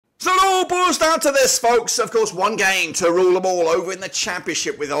all boils down to this, folks. Of course, one game to rule them all over in the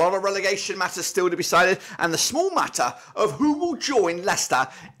Championship, with a lot of relegation matters still to be decided, and the small matter of who will join Leicester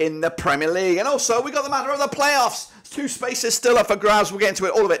in the Premier League. And also, we got the matter of the playoffs. 2 spaces still up for grabs. We'll get into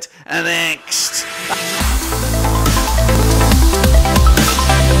it, all of it, next.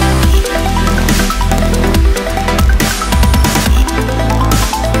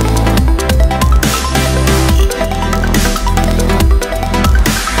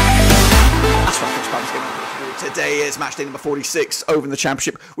 Today is matchday number 46 over in the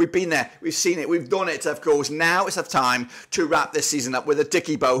Championship. We've been there, we've seen it, we've done it, of course. Now it's the time to wrap this season up with a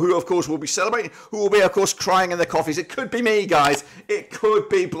Dickie Bow, who, of course, will be celebrating, who will be, of course, crying in their coffees. It could be me, guys. It could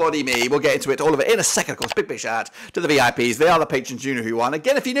be bloody me. We'll get into it, all of it, in a second, of course. Big shout out to the VIPs. They are the patrons, you know who you are. And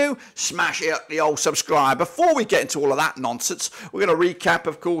again, if you're new, smash it up the old subscribe. Before we get into all of that nonsense, we're going to recap,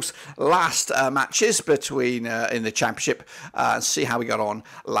 of course, last matches between in the Championship and see how we got on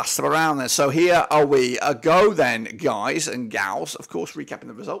last time around then. So here are we. Go then, guys and gals, of course, recapping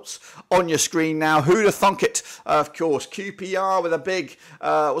the results on your screen now. Who'd have thunk it? Of course, QPR with a big,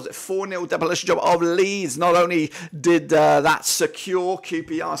 was it 4-0 demolition job of Leeds. Not only did that secure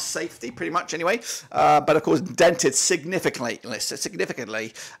QPR's safety, pretty much anyway, but of course dented significantly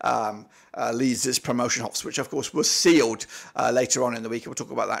Leeds' promotion hopes, which of course was sealed later on in the week. We'll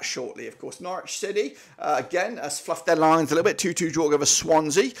talk about that shortly. Of course, Norwich City, again, has fluffed their lines a little bit. 2-2 draw over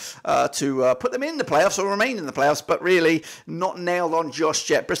Swansea to put them in the playoffs, or remain in the playoffs, but really not nailed on just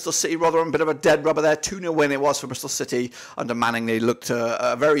yet. Bristol City, Rotherham, bit of a dead rubber there. 2-0 win it was for Bristol City under Manning. They looked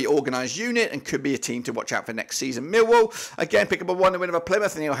a very organised unit and could be a team to watch out for next season. Millwall, again, pick up a 1-0 win over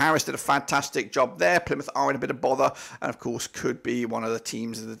Plymouth. Neil Harris did a fantastic job there. Plymouth are in a bit of bother, and of course could be one of the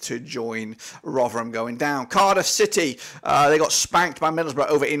teams to join Rotherham going down. Cardiff City, they got spanked by Middlesbrough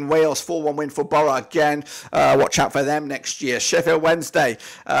over in Wales. 4-1 win for Borough. Again, watch out for them next year. Sheffield Wednesday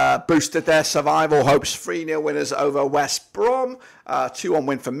boosted their survival hopes. 3-0 winners over West Brom. 2-1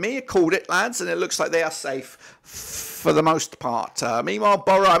 win for me. I called it, lads, and it looks like they are safe for the most part. Meanwhile,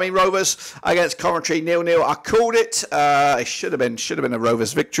 Rovers against Coventry 0-0. I called it. It should have been a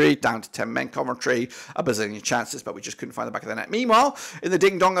Rovers victory. Down to 10 men. Coventry a bazillion chances, but we just couldn't find the back of the net. Meanwhile, in the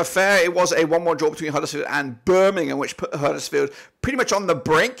Ding Dong affair, it was a 1-1 draw between Huddersfield and Birmingham, which put Huddersfield pretty much on the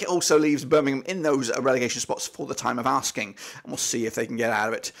brink. It also leaves Birmingham in those relegation spots for the time of asking, and we'll see if they can get out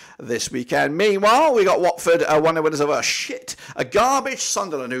of it this weekend. Meanwhile, we got Watford 1-0 winners over a garbage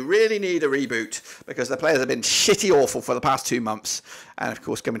Sunderland, who really need a reboot because their players have been shitty awful for the past 2 months. And of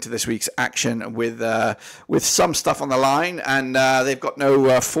course, coming to this week's action with some stuff on the line, and they've got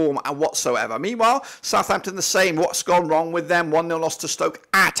no form whatsoever. Meanwhile, Southampton the same. What's gone wrong with them? 1-0 loss to Stoke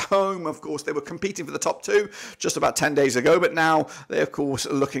at home. Of course, they were competing for the top 2 just about 10 days ago, but now they're of course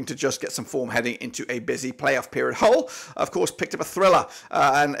looking to just get some form heading into a busy playoff period. Hull, of course, picked up a thriller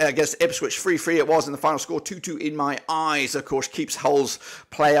and against Ipswich. 3-3 it was in the final score. 2-2 in my eyes. Of course, keeps Hull's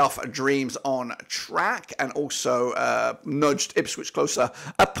playoff dreams on track, and also nudged Ipswich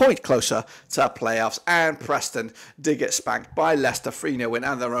a point closer to playoffs. And Preston did get spanked by Leicester 3-0 win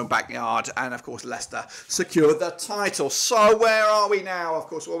in their own backyard, and of course Leicester secured the title. So where are we now? Of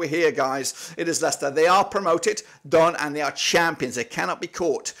course, well, we're here, guys. It is Leicester. They are promoted, done, and they are champions. They cannot be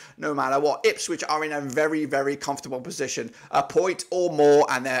caught no matter what. Ipswich are in a very, very comfortable position, a point or more,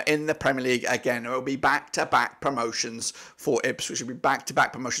 and they're in the Premier League again. It will be back-to-back promotions for Ipswich. It will be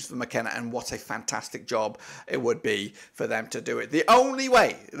back-to-back promotions for McKenna, and what a fantastic job it would be for them to do it. The only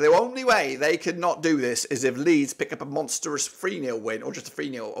way they could not do this is if Leeds pick up a monstrous 3-0 win, or just a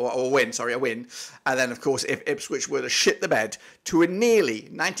 3-0, or a win, and then, of course, if Ipswich were to shit the bed to a nearly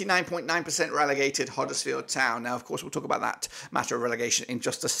 99.9% relegated Huddersfield Town. Now, of course, we'll talk about that matter of relegation in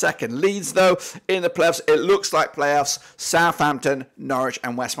just a second. Leeds, though, in the playoffs, it looks like playoffs. Southampton, Norwich,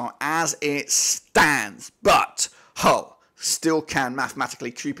 and West Brom as it stands. But Hull still can mathematically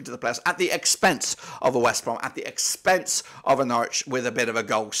creep into the playoffs at the expense of a West Brom, at the expense of a Norwich, with a bit of a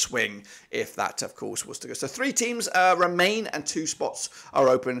goal swing, if that, of course, was to go. So 3 teams remain, and 2 spots are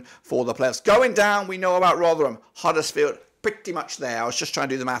open for the playoffs. Going down, we know about Rotherham, Huddersfield, pretty much there. I was just trying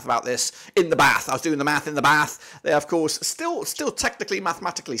to do the math about this in the bath. I was doing the math in the bath. They, of course, still technically,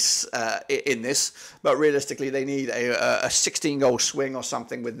 mathematically in this, but realistically, they need a 16-goal swing or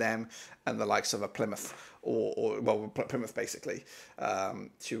something with them and the likes of a Plymouth, or Plymouth basically, to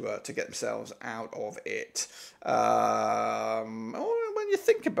get themselves out of it. When you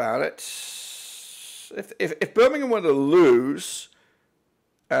think about it, if Birmingham were to lose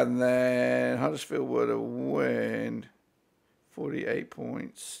and then Huddersfield were to win, 48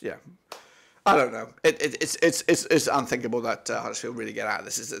 points, yeah. I don't know. It's unthinkable that Huddersfield really get out of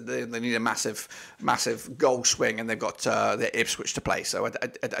this. They need a massive goal swing, and they've got their Ipswich to play. So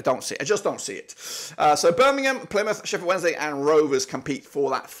I don't see it. I just don't see it. So Birmingham, Plymouth, Sheffield Wednesday, and Rovers compete for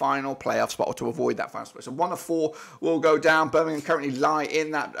that final playoff spot, or to avoid that final spot. So 1 of 4 will go down. Birmingham currently lie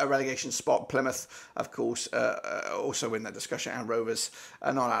in that relegation spot. Plymouth, of course, also in that discussion, and Rovers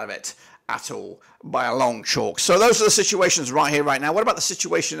are not out of it at all by a long chalk. So those are the situations right here, right now. What about the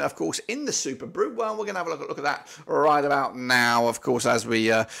situation, of course, in the Super Brew? Well, we're going to have a look at that right about now, of course, as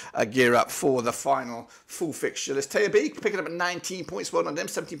we gear up for the final full fixture list. Taylor B picking up at 19 points. Well done them.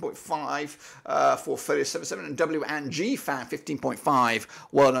 17.5 for 37.7. And W and G fan 15.5.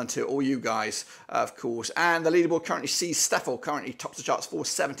 Well done to all you guys, of course. And the leaderboard currently sees Steffel currently tops the charts for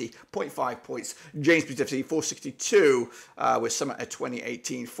 70.5 points. James P. 462 with Summit at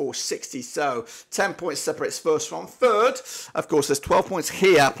 2018 460. So 10 points separates first from third. Of course, there's 12 points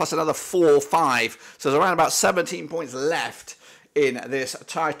here, plus another 4 or 5. So there's around about 17 points left in this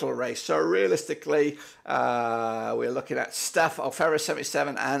title race. So realistically, we're looking at Steph Ferris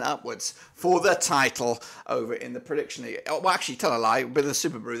 77 and upwards for the title over in the prediction league. Well, actually, tell a lie. With the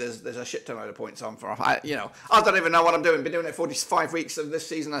Super Brew, there's a shit ton of points on for. I don't even know what I'm doing. Been doing it 45 weeks of this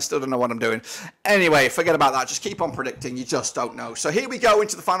season. I still don't know what I'm doing. Anyway, forget about that. Just keep on predicting. You just don't know. So here we go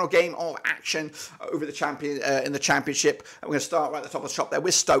into the final game of action over the in the Championship. And we're going to start right at the top of the shop there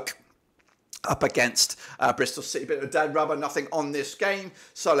with Stoke up against Bristol City. Bit of a dead rubber, nothing on this game.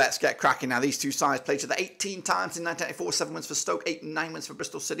 So let's get cracking now. These two sides played each other 18 times in 1984. 7 wins for Stoke, 8 and 9 wins for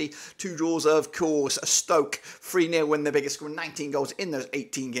Bristol City. 2 draws, of course. Stoke 3-0 win their biggest, scoring 19 goals in those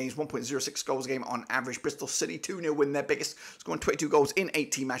 18 games. 1.06 goals a game on average. Bristol City 2-0 win their biggest, scoring 22 goals in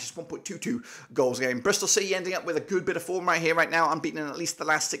 18 matches. 1.22 goals a game. Bristol City ending up with a good bit of form right here, right now. Unbeaten in at least the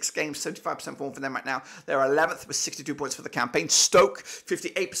last 6 games. 75% form for them right now. They're 11th with 62 points for the campaign. Stoke,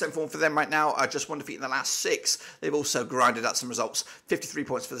 58% form for them right now. Just one defeat in the last 6. They've also grinded out some results. 53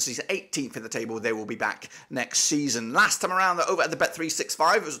 points for the season, 18th in the table. They will be back next season. Last time around, they're over at the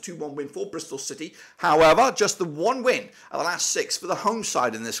Bet365. It was a 2-1 win for Bristol City. However, just the one win of the last 6 for the home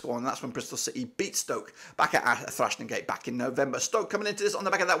side in this score, and that's when Bristol City beat Stoke back at Thrashton Gate back in November. Stoke coming into this on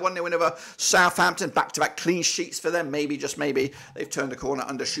the back of that 1-0 win over Southampton. Back-to-back clean sheets for them. Maybe, just maybe, they've turned a corner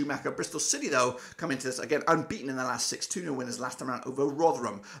under Schumacher. Bristol City, though, come into this again unbeaten in the last 6. 2-0 winners last time around over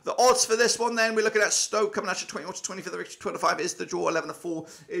Rotherham. The odds for this one, then, we're looking at Stoke coming at you 21-20 for the victory. 25 is the draw.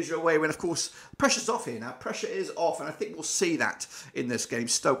 11-4 is your away win. Of course, pressure's off here now. Pressure is off, and I think we'll see that in this game.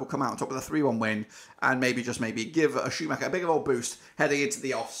 Stoke will come out on top with a 3-1 win, and maybe, just maybe, give a Schumacher a big old boost heading into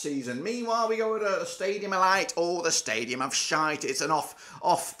the off-season. Meanwhile, we go to a Stadium of Light or the Stadium of Shite. It's an off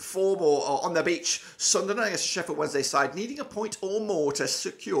form or on the beach. Sunderland against the Sheffield Wednesday side, needing a point or more to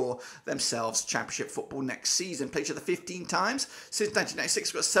secure themselves Championship football next season. Played each other 15 times since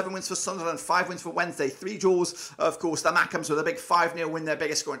 1996. We've got 7 wins for Sunderland, 5 wins for Wednesday, 3 draws. Of course, the Mackhams with a big 5-0 win, their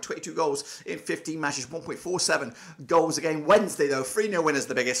biggest, scoring 22 goals in 15 matches, 1.47 goals a game. Wednesday, though, 3-0 winners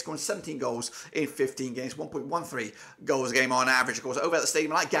the biggest, scoring 17 goals in 15 games, 1.13 goals a game on average. Of course, over at the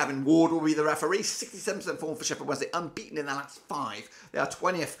Stadium, like Gavin Ward will be the referee. 67% form for Sheffield Wednesday, unbeaten in the last 5. They are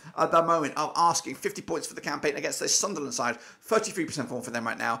 20th at the moment of asking 50 points for the campaign against the Sunderland side. 33% form for them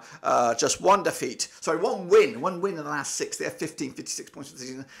right now. Just one defeat. Sorry, one win in the last 6. They have 56 points for the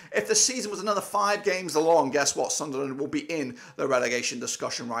season. If the season was another 5 games along, guess what? Sunderland will be in the relegation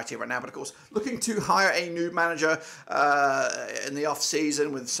discussion right here, right now. But of course, looking to hire a new manager in the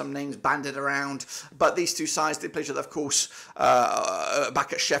off-season with some names banded around. But these two sides did play each other, of course,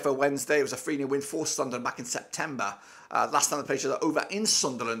 back at Sheffield Wednesday. It was a 3-0 win for Sunderland back in September. Last time they played each other over in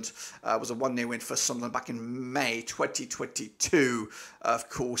Sunderland was a 1-0 win for Sunderland back in May 2022. Of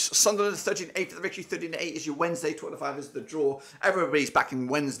course, Sunderland 13-8 for the victory, 13-8 is your Wednesday, 25 is the draw. Everybody's backing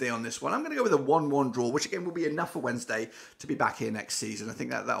Wednesday on this one. I'm going to go with a 1-1 draw, which again will be enough for Wednesday to be back here next season. I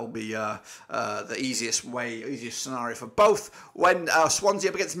think that will be the easiest scenario for both. When Swansea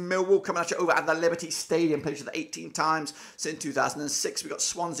up against Millwall coming at you over at the Liberty Stadium, played each other 18 times since 2006. We've got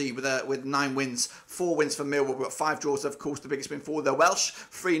Swansea with 9 wins, 4 wins for Millwall. We've got 5 draws. Of course, the biggest win for the Welsh.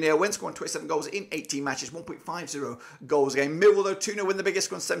 3-0 win, scoring 27 goals in 18 matches, 1.50 goals a game. Millwall, though, 2-0 win the biggest,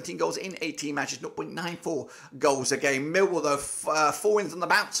 scoring 17 goals in 18 matches, 0.94 goals a game. Millwall, though, 4 wins on the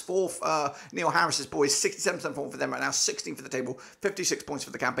bounce for Neil Harris's boys. 67% form for them right now, 16 for the table, 56 points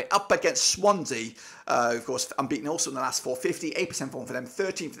for the campaign. Up against Swansea, of course, unbeaten also in the last 4, 58% form for them,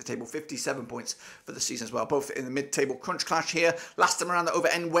 13 for the table, 57 points for the season as well. Both in the mid-table crunch clash here. Last time around, over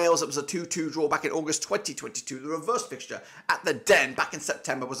in Wales, it was a 2-2 draw back in August 2022. The reverse fixture at the Den back in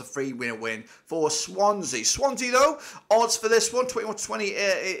September was a 3-winner win for Swansea. Swansea, though, odds for this one, 21-20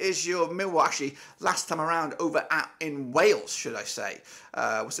 is your Millwall. Actually, last time around over in Wales, should I say,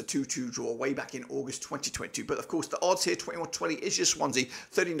 was a 2-2 draw way back in August 2022. But, of course, the odds here, 21-20 is your Swansea,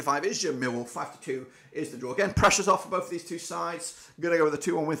 13-5 is your Millwall, 5-2 is the draw. Again, pressure's off for both of these two sides. Going to go with a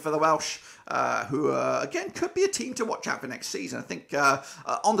 2-1 win for the Welsh, who, again, could be a team to watch out for next season. I think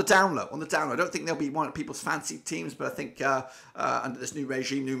on the down low. I don't think they'll be one of people's fancy teams, but I think under this new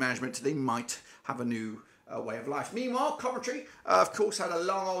regime, new management, they might have a new way of life. Meanwhile, Coventry, of course, had a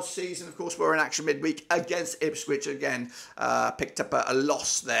long old season. Of course, we're in action midweek against Ipswich. Again, picked up a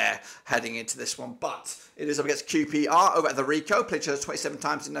loss there heading into this one. But it is up against QPR over at the Rico. Played each other 27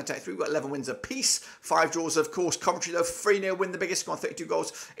 times in 1993. We've got 11 wins apiece. 5 draws, of course. Coventry, though, 3-0 win, the biggest, scored 32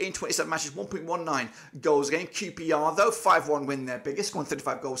 goals in 27 matches, 1.19 goals a game. QPR, though, 5-1 win, their biggest, scoring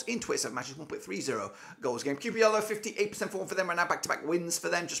 35 goals in 27 matches, 1.30 goals a game. QPR, though, 58% form for them right now. Back-to-back wins for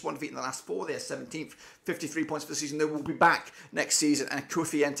them. Just one defeat in the last 4. They're 17th, 53 points for the season. They will be back next season, and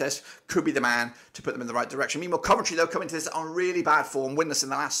Kofientes could be the man to put them in the right direction. Meanwhile, Coventry, though, coming to this on really bad form, winless in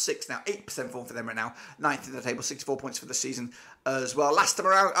the last 6 now, 8% form for them right now, 9th in the table, 64 points for the season as well. Last time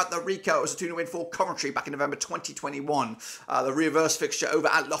around at the Rico, it was a 2-0 win for Coventry back in November 2021. The reverse fixture over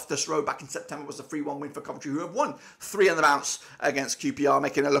at Loftus Road back in September was a 3-1 win for Coventry, who have won 3 on the bounce against QPR,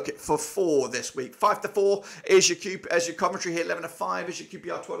 making a look at for 4 this week. 5-4 is your Coventry here, 11-5 is your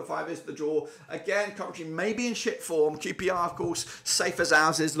QPR, 12-5 is the draw. Again, Coventry may be in shit form. QPR, of course, safe as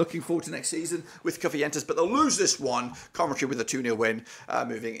ours is, looking forward to next season with Kofientes, but they'll lose this one. Coventry with a 2-0 win,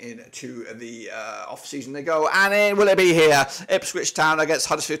 moving into the off-season they go. And in will it be here? Ipswich Town against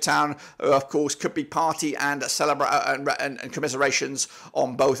Huddersfield Town, who, of course, could be party and and commiserations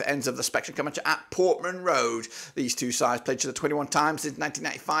on both ends of the spectrum. Coming to at Portman Road. These two sides played each other 21 times since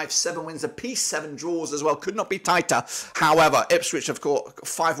 1995. 7 wins apiece, 7 draws as well. Could not be tighter. However, Ipswich, of course,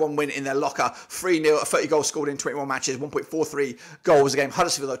 5-1 win in their locker. 3-0, 30 goals scored in 21 matches, 1.43 goals a game.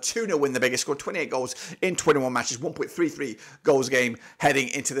 Huddersfield, though, 2-0 win the biggest, scored 28 goals in 21 matches, 1.33 goals a game heading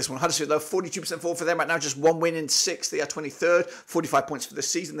into this one. Huddersfield, though, 42% forward for them right now, just 1 win in 6. They are 23rd, 45 points for the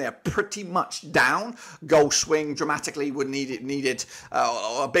season. They are pretty much down. Goal swing dramatically would needed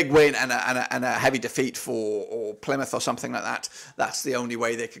a big win and a heavy defeat for Plymouth or something like that. That's the only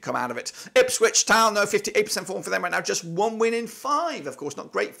way they could come out of it. Ipswich Town, though, 58% form for them right now, just 1 win in 5. Of course,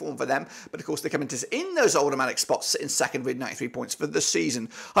 not great form for them, but of course they come into in those automatic spots in second with 93 points for the season.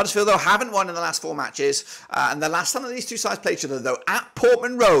 Huddersfield, though, haven't won in the last 4 matches, and the last time that these two sides played each other, though, at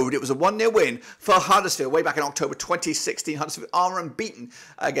Portman Road, it was a 1-0 win for Huddersfield way back in October 2016. Huddersfield are unbeaten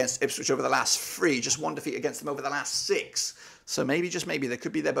against Ipswich over the last 3, just 1 defeat against them over the last 6. So maybe, just maybe, they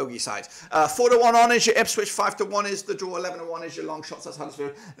could be their bogey side. 4-1 on is your Ipswich, 5-1 is the draw, 11-1 is your long shots. That's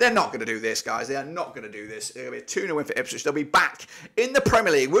Huddersfield. They're not going to do this, guys. They are not going to do this. It'll be a 2-0 win for Ipswich. They'll be back in the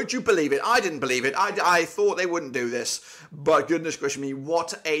Premier League. Would you believe it? I didn't believe it. I thought they wouldn't do this. But goodness gracious me,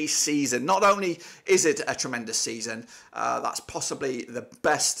 what a season. Not only is it a tremendous season, that's possibly the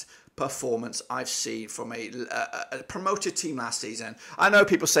best performance I've seen from a promoted team last season. I know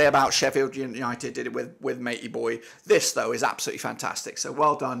people say about Sheffield United did it with Matey Boy. This, though, is absolutely fantastic. So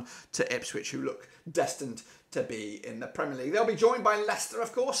well done to Ipswich, who look destined to be in the Premier League. They'll be joined by Leicester,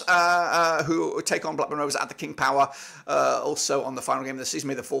 of course, who take on Blackburn Rovers at the King Power, also on the final game of the season.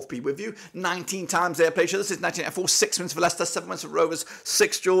 May the 4th be with you. 19 times they have played each other since 1994. 6 wins for Leicester, 7 wins for Rovers,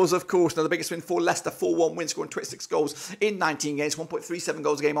 6 draws, of course. Now, the biggest win for Leicester, 4-1 win, scoring 26 goals in 19 games, 1.37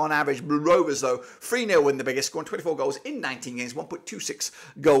 goals a game on average. Rovers, though, 3-0 win the biggest, scoring 24 goals in 19 games, 1.26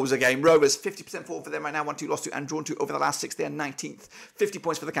 goals a game. Rovers, 50% forward for them right now, 1-2 lost to and drawn to over the last 6. They are 19th, 50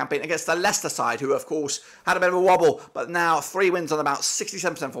 points for the campaign against the Leicester side, who, of course, had a bit of a wobble, but now 3 wins on about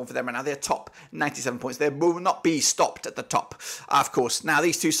 67% form for them right now. They're top, 97 points. They will not be stopped at the top, of course. Now,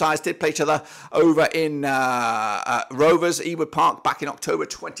 these two sides did play each other over in Rovers, Ewood Park, back in October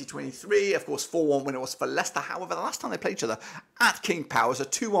 2023. Of course, 4-1 win it was for Leicester. However, the last time they played each other at King Power was a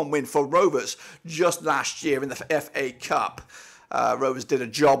 2-1 win for Rovers just last year in the FA Cup. Rovers did a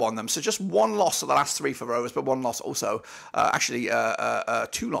job on them. So just 1 loss of the last 3 for Rovers, but 1 loss also.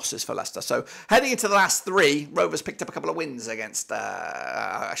 2 losses for Leicester. So heading into the last 3, Rovers picked up a couple of wins against...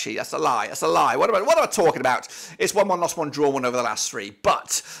 actually, that's a lie. That's a lie. What am I talking about? It's 1-1 loss, 1 draw, 1 over the last 3.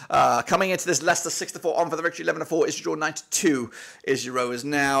 But coming into this, Leicester 6-4 on for the victory, 11-4 is your draw, 9-2 is your Rovers.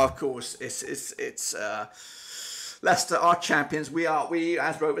 Now, of course, it's Leicester are champions. We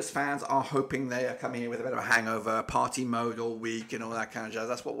as Rovers fans are hoping they are coming in with a bit of a hangover, party mode all week and all that kind of jazz.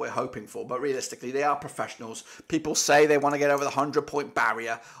 That's what we're hoping for. But realistically, they are professionals. People say they want to get over the 100-point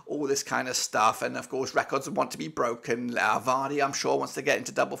barrier, all this kind of stuff. And of course, records want to be broken. Vardy, I'm sure, wants to get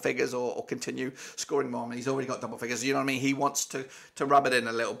into double figures or continue scoring more. I mean, he's already got double figures. You know what I mean? He wants to rub it in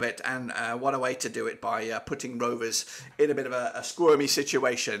a little bit. And what a way to do it by putting Rovers in a bit of a squirmy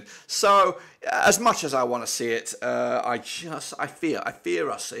situation. So as much as I want to see it, I fear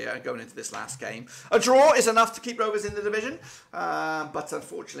us here going into this last game. A draw is enough to keep Rovers in the division, but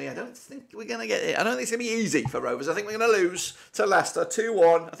unfortunately, I don't think we're going to get it. I don't think it's going to be easy for Rovers. I think we're going to lose to Leicester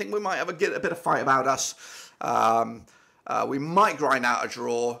 2-1. I think we might have a bit of fight about us. We might grind out a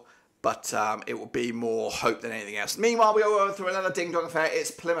draw, but it will be more hope than anything else. Meanwhile, we go over through another ding-dong affair.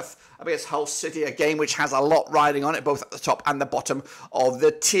 It's Plymouth against Hull City, a game which has a lot riding on it, both at the top and the bottom of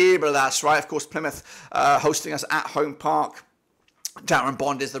the table. That's right. Of course, Plymouth hosting us at Home Park. Darren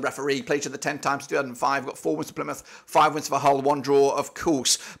Bond is the referee, played to the 10 times, 2005, got 4 wins for Plymouth, 5 wins for Hull, 1 draw, of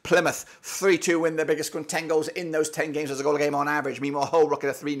course. Plymouth, 3-2 win, their biggest, scoring 10 goals in those 10 games as a goal a game on average. Meanwhile, Hull rocking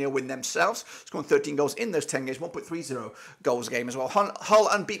a 3-0 win themselves, scoring 13 goals in those 10 games, 1.30 goals a game as well. Hull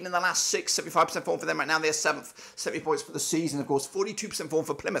unbeaten in the last 6, 75% form for them right now. They're 7th, 70 points for the season, of course. 42% form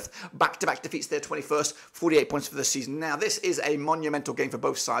for Plymouth, back-to-back defeats, their 21st, 48 points for the season. Now, this is a monumental game for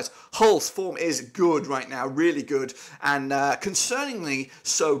both sides. Hull's form is good right now, really good, and concerningly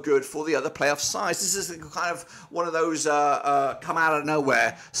so good for the other playoff sides. This is kind of one of those come out of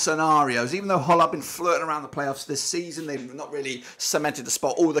nowhere scenarios. Even though Hull have been flirting around the playoffs this season, they've not really cemented the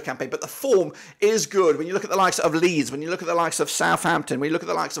spot all the campaign, but the form is good. When you look at the likes of Leeds, when you look at the likes of Southampton, when you look at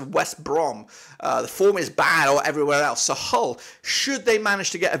the likes of West Brom, the form is bad or everywhere else. So Hull, should they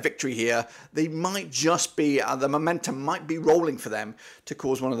manage to get a victory here, they might just be, the momentum might be rolling for them to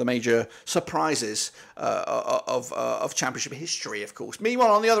cause one of the major surprises of Championship history, of course.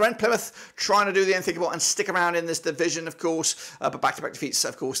 Meanwhile, on the other end, Plymouth trying to do the unthinkable and stick around in this division, of course, but back-to-back defeats,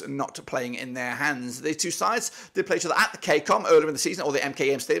 of course, not playing in their hands. The two sides did play each other at the KCOM earlier in the season, or the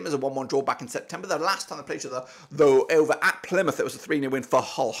MKM Stadium, as a 1-1 draw back in September. The last time they played each other, though, over at Plymouth, it was a 3-0 win for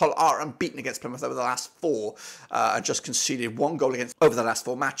Hull. Hull are unbeaten against Plymouth over the last 4, and just conceded 1 goal against over the last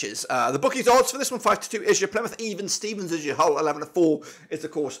 4 matches. The bookies' odds for this one, 5-2 is your Plymouth. Even Stevens is your Hull. 11-4 is,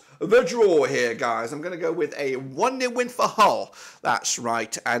 of course, the draw here, guys. I'm going to go with a 1-0 win for Hull. That's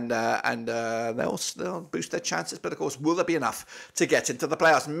right, and they'll boost their chances, but of course, will there be enough to get into the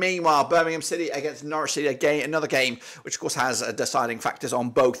playoffs? Meanwhile, Birmingham City against Norwich City, another game which of course has deciding factors on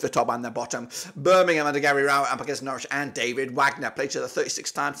both the top and the bottom. Birmingham under Gary Rowett up against Norwich and David Wagner, played each other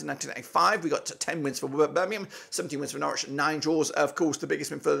 36 times in 1985. We got 10 wins for Birmingham, 17 wins for Norwich, 9 draws. Of course, the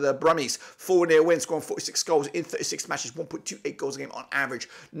biggest win for the Brummies, 4-0 win, scoring 46 goals in 36 matches, 1.28 goals a game on average.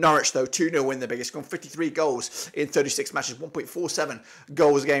 Norwich, though, 2-0 win, the biggest, scoring 53 goals in 36 matches, 1.47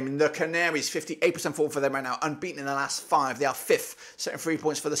 goals a game. The Canaries, 58% form for them right now, unbeaten in the last 5. They are 5th, setting 3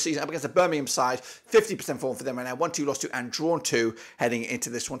 points for the season. Up against the Birmingham side, 50% form for them right now, 1-2, lost 2, and drawn 2 heading into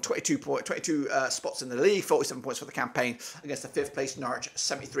this one. 22 spots in the league, 47 points for the campaign against the 5th place Norwich,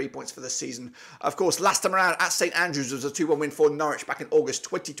 73 points for the season. Of course, last time around at St Andrews was a 2-1 win for Norwich back in August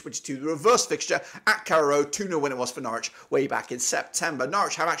 2022. The reverse fixture at Carrow Road, 2-0 win it was for Norwich way back in September.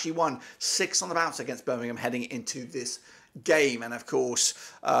 Norwich have actually won 6 on the bounce against Birmingham heading into this game, and of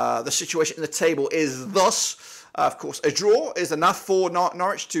course the situation in the table is thus. Of course, a draw is enough for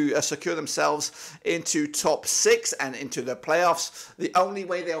Norwich to secure themselves into top 6 and into the playoffs. The only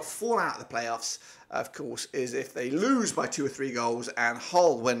way they'll fall out of the playoffs, of course, is if they lose by 2 or 3 goals and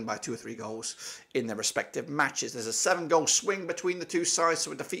Hull win by 2 or 3 goals in their respective matches. There's a 7-goal swing between the two sides,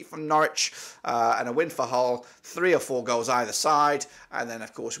 so a defeat from Norwich and a win for Hull, 3 or 4 goals either side, and then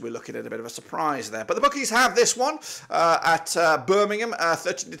of course we're looking at a bit of a surprise there. But the bookies have this one at Birmingham,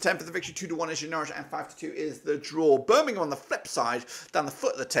 13-10 for the victory, 2-1 is your Norwich, and 5-2 is the draw. Birmingham on the flip side, down the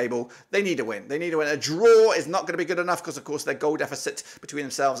foot of the table, they need a win. They need a win. A draw is not going to be good enough because of course their goal deficit between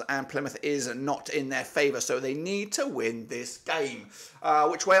themselves and Plymouth is not in their favour, so they need to win this game.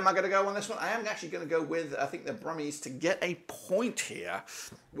 Which way am I going to go on this one? I am actually going to go with, I think, the Brummies to get a point here,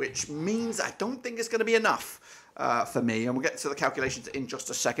 which means I don't think it's going to be enough for me, and we'll get to the calculations in just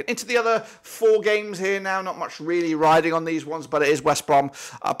a second. Into the other 4 games here now, not much really riding on these ones, but it is West Brom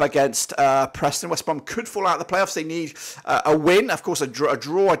up against Preston. West Brom could fall out of the playoffs. They need a win, of course, a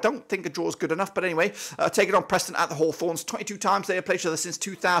draw. I don't think a draw is good enough, but anyway, taking on Preston at the Hawthorns. 22 times they have played each other since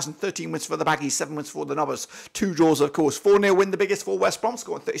 2013 wins for the Baggies, 7 wins for the Nobbers, 2 draws, of course. 4-0 win, the biggest for West Brom,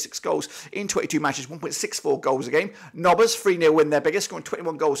 scoring 36 goals in 22 matches, 1.64 goals a game. Nobbers, 3-0 win, their biggest, scoring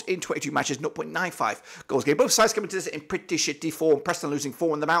 21 goals in 22 matches, 0.95 goals a game. Both sides guys coming to this in pretty shitty form. Preston losing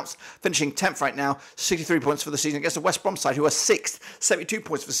 4 in the bounce, finishing 10th right now, 63 points for the season against the West Brom side, who are 6th, 72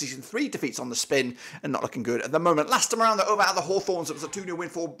 points for the season, 3 defeats on the spin, and not looking good at the moment. Last time around, they're over at the Hawthorns. It was a 2-0 win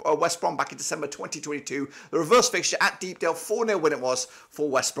for West Brom back in December 2022. The reverse fixture at Deepdale, 4-0 win it was for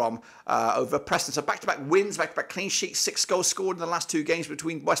West Brom over Preston. So back-to-back wins, back-to-back clean sheets, 6 goals scored in the last 2 games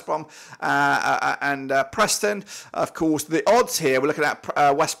between West Brom and Preston. Of course, the odds here, we're looking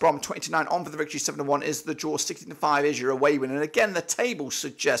at West Brom 29 on for the victory, 7-1 is the draw, 16-5 is your away win. And again, the table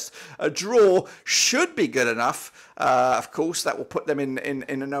suggests a draw should be good enough. Of course, that will put them in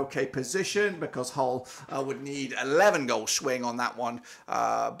an okay position because Hull would need 11 goal swing on that one.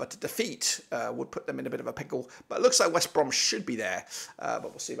 But a defeat would put them in a bit of a pickle. But it looks like West Brom should be there. But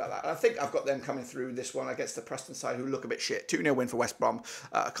we'll see about that. And I think I've got them coming through this one against the Preston side, who look a bit shit. 2-0 win for West Brom.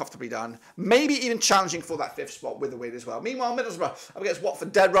 Comfortably done. Maybe even challenging for that 5th spot with a win as well. Meanwhile, Middlesbrough up against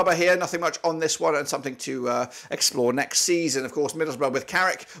Watford, dead rubber here. Nothing much on this one and something to explore next season. Of course, Middlesbrough with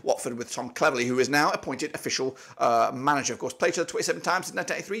Carrick, Watford with Tom Cleverley, who is now appointed official manager. Of course, played to 27 times in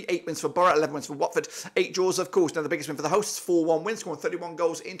 1983, 8 wins for Borough, 11 wins for Watford, 8 draws, of course. Now the biggest win for the hosts, 4-1 wins, scoring 31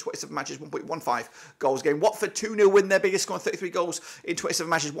 goals in 27 matches, 1.15 goals a game. Watford 2-0 win, their biggest, scoring 33 goals in 27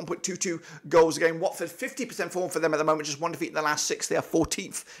 matches, 1.22 goals a game. Watford 50% form for them at the moment, just 1 defeat in the last 6. They are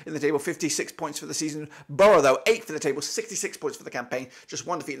 14th in the table, 56 points for the season. Borough though, 8th for the table, 66 points for the campaign, just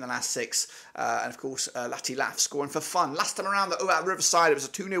 1 defeat in the last 6. And of course, Latty Laugh scoring for fun. Last time around, at Riverside, it was a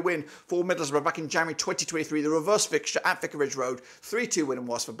 2-0 win for Middlesbrough back in January 2023. The reverse fixture at Vicarage Road, 3-2 win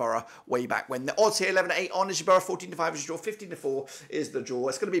was for Borough way back when. The odds here, 11-8 on is your Borough, 14-5 is your draw, 15-4 is the draw.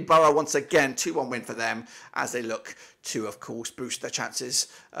 It's going to be Borough once again, 2-1 win for them as they look to, of course, boost their chances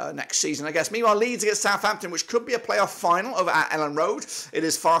next season, I guess. Meanwhile, Leeds against Southampton, which could be a playoff final over at Ellen Road. It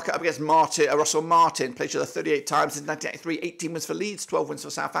is Farker up against Russell Martin, played each other 38 times since 1983, 18 wins for Leeds, 12 wins for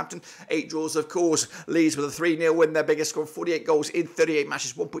Southampton, 8 draws, of course. Leeds with a 3-0 win, their biggest, scoring 48 goals in 38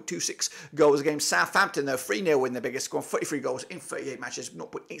 matches, 1.26 goals a game. Southampton, though, 3-0 win, their biggest, scoring 43 goals in 38 matches,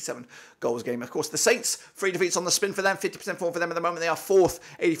 0.87 goals a game. Of course, the Saints, 3 defeats on the spin for them, 50% form for them at the moment. They are 4th,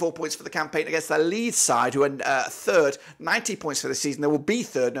 84 points for the campaign against the Leeds side, who are 3rd, 90 points for the season. They will be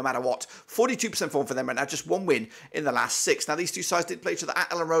 3rd no matter what. 42% form for them right now, just 1 win in the last 6. Now, these two sides did play each other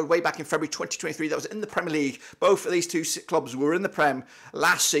at Ellen Road way back in February 2023. That was in the Premier League. Both of these two clubs were in the Prem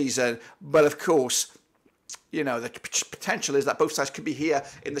last season, but of course, you know, the potential is that both sides could be here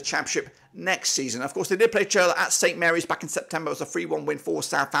in the Championship next season. Of course, they did play each other at St Mary's back in September. It was a 3-1 win for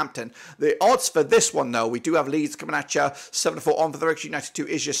Southampton. The odds for this one, though, we do have Leeds coming at you. 7-4 on for the Recruit United 2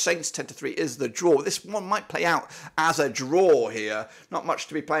 is your Saints. 10-3 is the draw. This one might play out as a draw here. Not much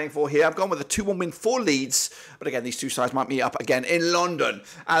to be playing for here. I've gone with a 2-1 win for Leeds. But again, these two sides might meet up again in London.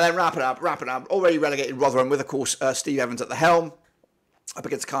 And then wrapping up. Already relegated Rotherham with, of course, Steve Evans at the helm. Up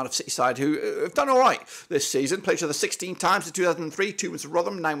against Cardiff City side, who have done all right this season. Played each other 16 times in 2003, 2 wins for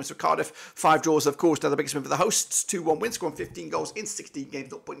Rotherham, 9 wins for Cardiff, 5 draws, of course. Now the biggest win for the hosts, 2-1 win, scoring 15 goals in 16 games,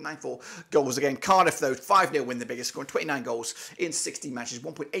 0.94 goals a game. Cardiff, though, 5-0 win, the biggest, scoring 29 goals in 16 matches,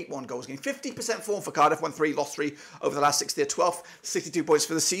 1.81 goals a game. 50% form for Cardiff, won 3, lost 3 over the last 6. They're 12th, 62 points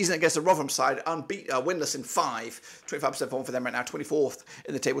for the season against the Rotherham side, winless in 5, 25% form for them right now, 24th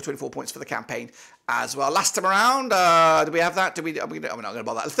in the table, 24 points for the campaign as well. Last time around, do we have that? We're not going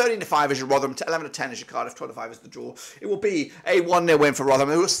to bother that. 13-5 is your Rotherham, 11-10 is your Cardiff, 12-5 is the draw. It will be a 1-0 win for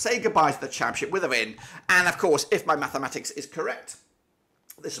Rotherham, who will say goodbye to the Championship with a win. And of course, if my mathematics is correct,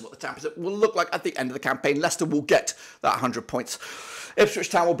 this is what the Championship will look like at the end of the campaign. Leicester will get that 100 points. Ipswich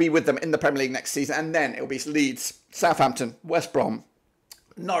Town will be with them in the Premier League next season, and then it will be Leeds, Southampton, West Brom,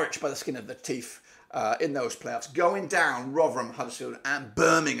 Norwich by the skin of their teeth. In those playoffs, going down Rotherham, Huddersfield and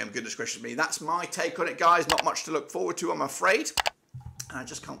Birmingham. Goodness gracious me, that's my take on it, guys. Not much to look forward to, I'm afraid. And I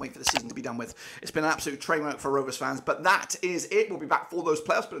just can't wait for the season to be done with. It's been an absolute train wreck for Rovers fans, but that is it. We'll be back for those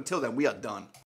playoffs, but until then, we are done.